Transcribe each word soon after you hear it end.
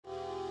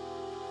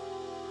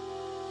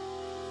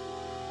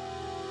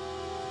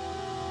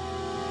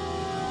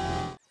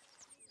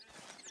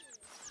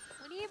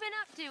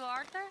to,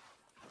 Arthur?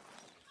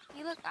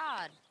 You look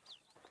odd.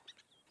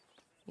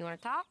 You want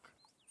to talk?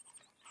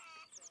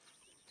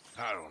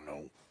 I don't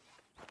know.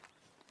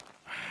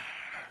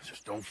 I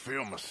just don't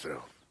feel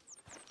myself.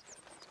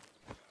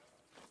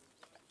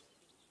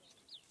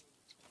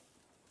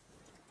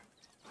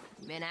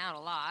 Been out a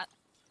lot.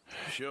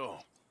 Sure.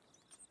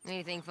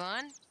 Anything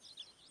fun?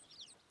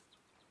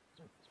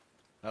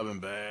 I've been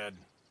bad.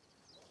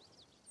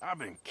 I've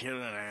been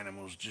killing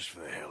animals just for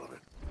the hell of it.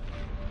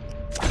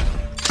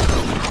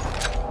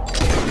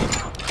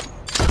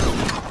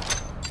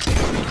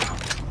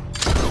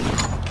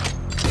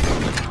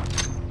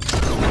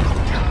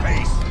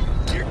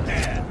 Face! You're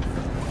dead!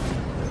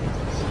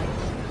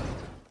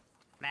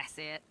 That's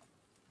it.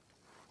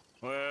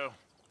 Well...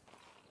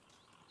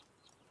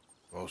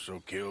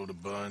 also killed a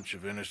bunch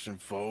of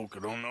innocent folk. I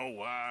don't know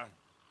why.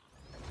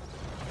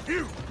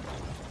 You!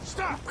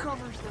 Stop! Who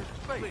covers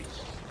their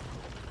face?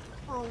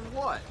 For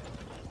what?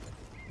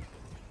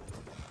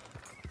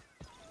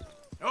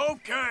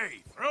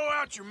 Okay, throw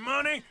out your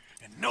money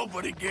and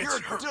nobody gets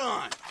hurt. You're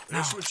done!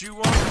 That's what you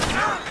want?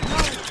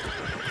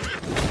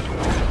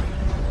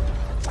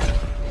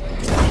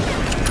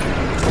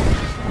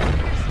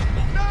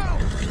 No!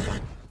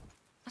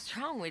 What's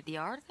wrong with you,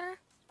 Arthur?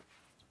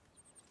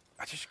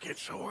 I just get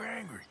so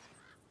angry.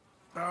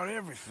 About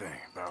everything.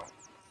 About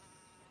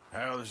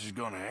how this is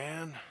gonna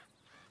end.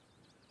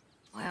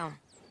 Well,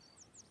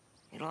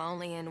 it'll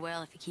only end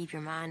well if you keep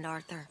your mind,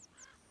 Arthur.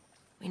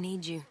 We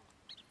need you.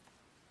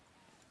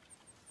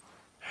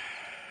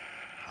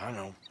 I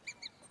know.